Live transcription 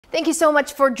Thank you so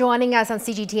much for joining us on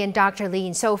CGTN, Dr.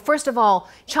 Lin. So first of all,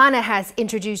 China has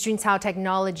introduced Juncao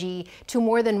technology to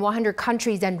more than 100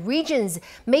 countries and regions,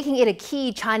 making it a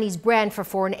key Chinese brand for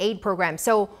foreign aid programs.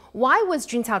 So why was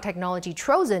Juncao technology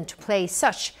chosen to play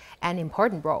such an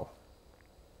important role?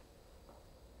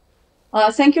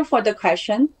 Thank you for the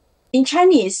question. In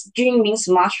Chinese, Jun means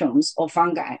mushrooms or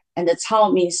fungi, and the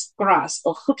Cao means grass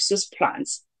or herbaceous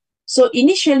plants. So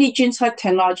initially, Juncao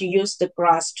technology used the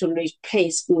grass to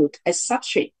replace wood as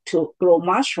substrate to grow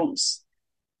mushrooms.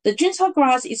 The Juncao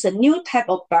grass is a new type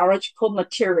of biological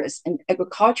materials and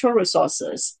agricultural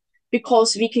resources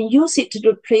because we can use it to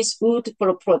replace wood for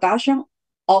the production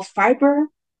of fiber,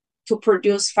 to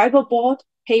produce fiberboard,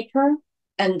 paper,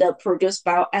 and produce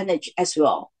bioenergy as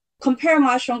well. Compare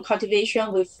mushroom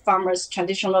cultivation with farmers'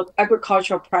 traditional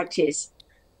agricultural practice.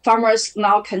 Farmers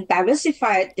now can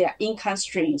diversify their income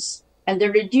streams and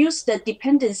reduce the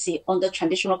dependency on the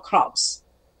traditional crops,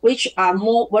 which are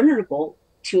more vulnerable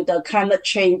to the climate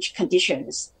change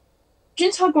conditions.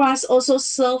 Juncao grass also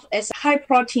serve as a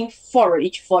high-protein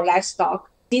forage for livestock.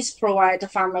 This provides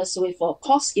farmers with a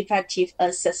cost-effective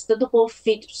and sustainable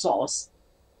feed source.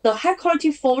 The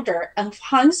high-quality fodder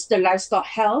enhances the livestock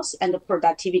health and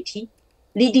productivity,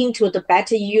 leading to the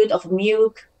better yield of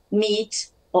milk, meat,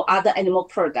 or other animal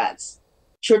products.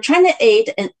 Through China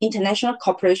aid and international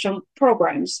cooperation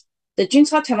programs, the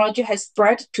Juncao technology has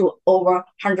spread to over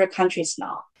 100 countries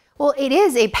now. Well, it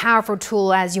is a powerful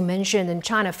tool, as you mentioned, and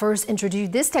China first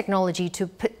introduced this technology to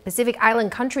Pacific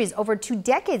Island countries over 2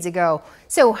 decades ago.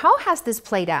 So how has this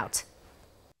played out?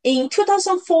 In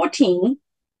 2014,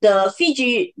 the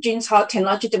Fiji Juncao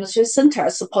Technology Demonstration Center,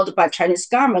 supported by Chinese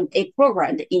government, a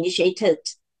program initiated.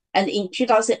 And in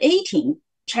 2018,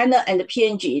 China and the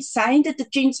PNG signed the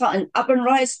Juncao and Urban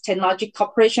Rice Technology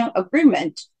Cooperation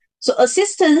Agreement. So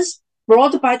assistance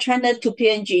brought by China to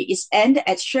PNG is aimed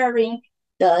at sharing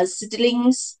the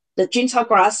seedlings, the Juncao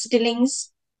grass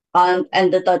seedlings, and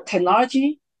the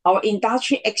technology, our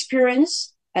industry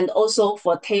experience, and also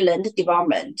for talent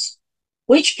development,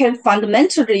 which can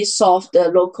fundamentally solve the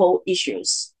local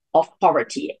issues of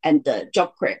poverty and the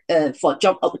for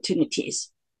job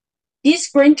opportunities. This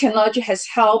green technology has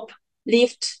helped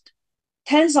lift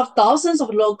tens of thousands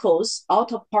of locals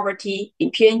out of poverty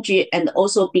in PNG and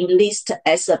also been listed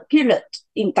as a pillar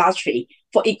industry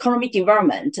for economic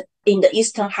development in the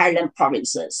Eastern Highland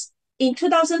provinces. In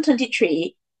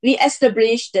 2023, we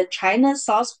established the China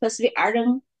South Pacific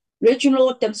Island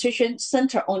Regional Demonstration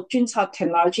Center on Juncao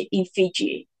technology in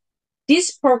Fiji.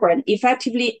 This program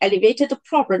effectively alleviated the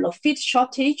problem of feed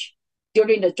shortage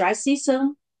during the dry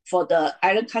season for the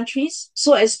island countries,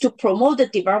 so as to promote the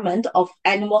development of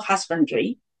animal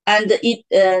husbandry. And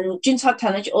Juncao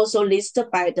technology also listed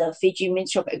by the Fiji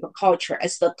Ministry of Agriculture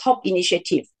as the top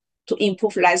initiative to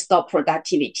improve livestock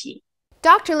productivity.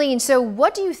 Dr. Lin, so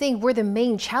what do you think were the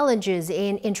main challenges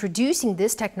in introducing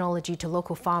this technology to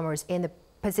local farmers in the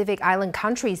Pacific Island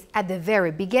countries at the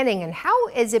very beginning, and how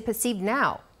is it perceived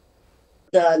now?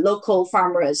 The local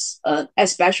farmers,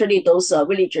 especially those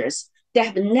villagers, they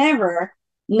have never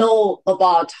known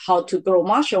about how to grow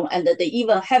mushroom, and they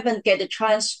even haven't get a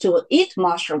chance to eat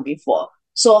mushroom before.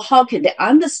 So how can they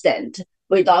understand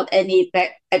without any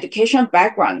education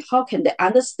background? How can they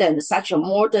understand such a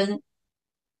modern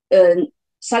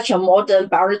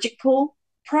biological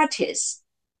practice?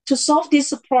 To solve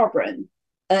this problem,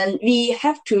 and we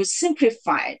have to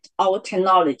simplify our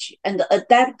technology and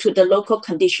adapt to the local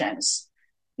conditions.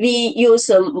 We use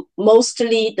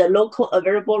mostly the local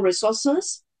available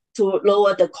resources to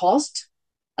lower the cost.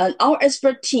 And our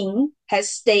expert team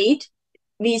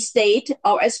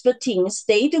our expert team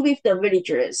stayed with the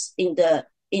villagers in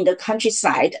the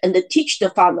countryside and teach the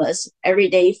farmers every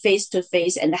day face to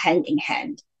face and hand in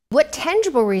hand. What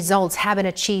tangible results have been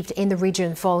achieved in the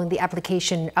region following the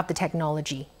application of the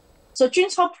technology? So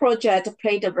Juncao project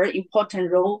played a very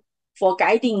important role for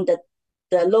guiding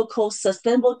the local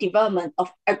sustainable development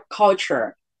of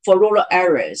agriculture for rural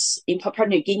areas in Papua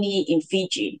New Guinea, in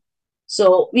Fiji.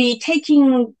 So we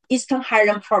taking Eastern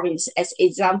Highland province as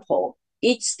example.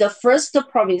 It's the first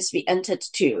province we entered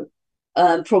to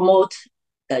promote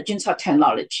the Juncao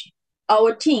technology.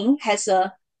 Our team has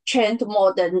trained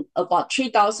more than about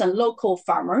 3,000 local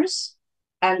farmers,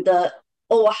 and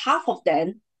over half of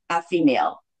them are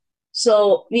female.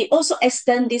 So we also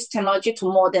extend this technology to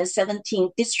more than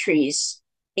 17 districts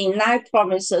in 9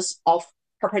 provinces of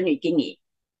Papua New Guinea,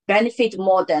 benefit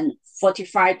more than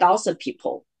 45,000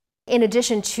 people. In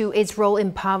addition to its role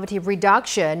in poverty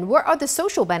reduction, what are the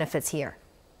social benefits here?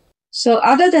 So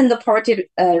other than the poverty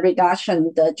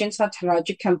reduction, the Juncao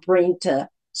technology can bring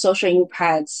social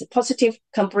impacts,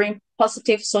 can bring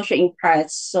positive social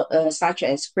impacts, such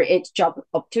as create job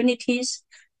opportunities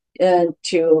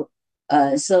to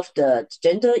serve the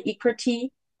gender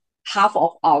equity. Half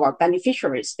of our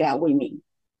beneficiaries, they are women.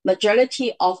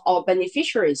 Majority of our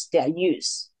beneficiaries, they are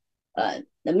youth.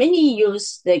 The many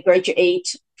youth, they graduate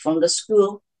from the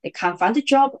school, they can't find a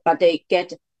job, but they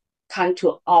come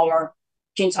to our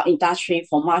Juncao industry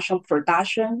for martial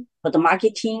production, for the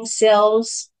marketing,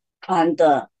 sales, and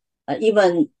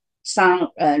even some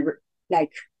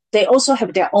like they also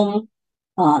have their own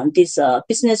these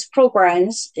business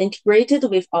programs integrated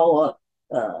with our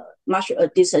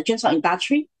this Juncao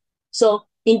industry. So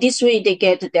in this way, they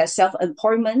get their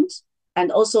self-employment,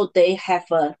 and also they have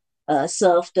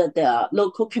served the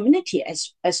local community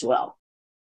as well.